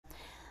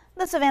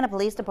The Savannah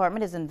Police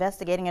Department is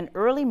investigating an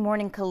early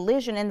morning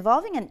collision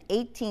involving an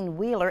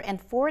 18-wheeler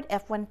and Ford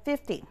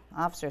F-150.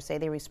 Officers say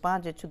they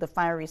responded to the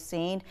fiery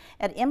scene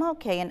at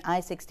MLK and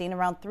I-16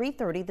 around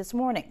 3:30 this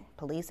morning.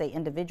 Police say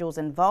individuals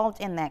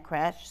involved in that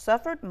crash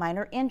suffered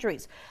minor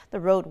injuries. The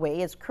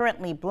roadway is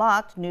currently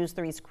blocked. News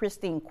 3's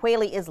Christine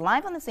Quayle is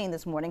live on the scene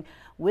this morning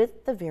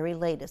with the very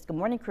latest. Good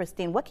morning,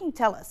 Christine. What can you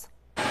tell us?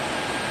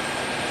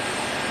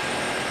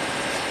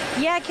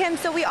 Yeah, Kim,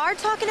 so we are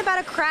talking about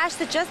a crash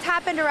that just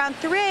happened around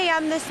 3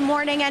 a.m. this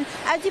morning, and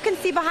as you can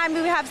see behind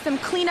me, we have some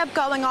cleanup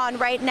going on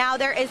right now.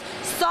 There is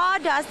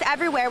sawdust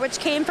everywhere, which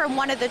came from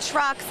one of the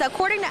trucks.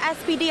 According to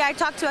SPD, I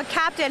talked to a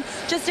captain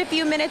just a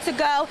few minutes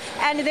ago,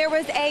 and there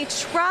was a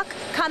truck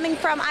coming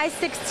from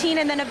I-16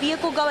 and then a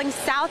vehicle going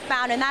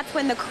southbound, and that's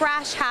when the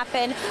crash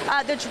happened.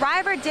 The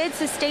driver did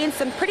sustain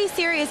some pretty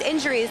serious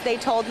injuries, they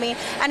told me,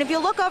 and if you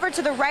look over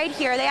to the right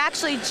here, they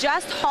actually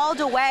just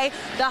hauled away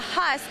the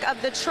husk of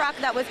the truck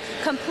that was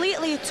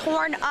completely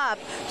torn up.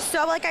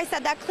 So like I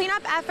said, that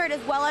cleanup effort is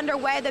well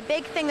underway. The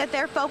big thing that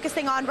they're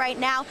focusing on right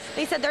now,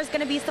 they said there's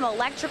going to be some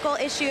electrical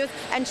issues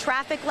and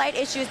traffic light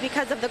issues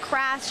because of the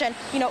crash and,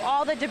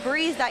 all the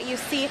debris that you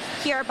see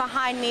here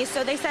behind me.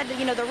 So they said,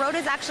 the road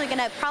is actually going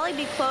to probably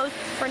be closed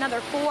for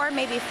another 4,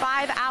 maybe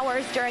 5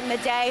 hours during the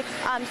day.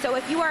 So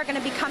if you are going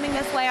to be coming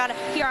this way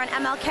here on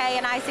MLK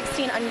and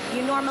I-16 and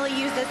you normally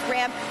use this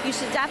ramp, you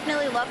should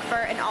definitely look for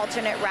an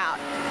alternate route.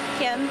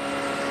 Kim?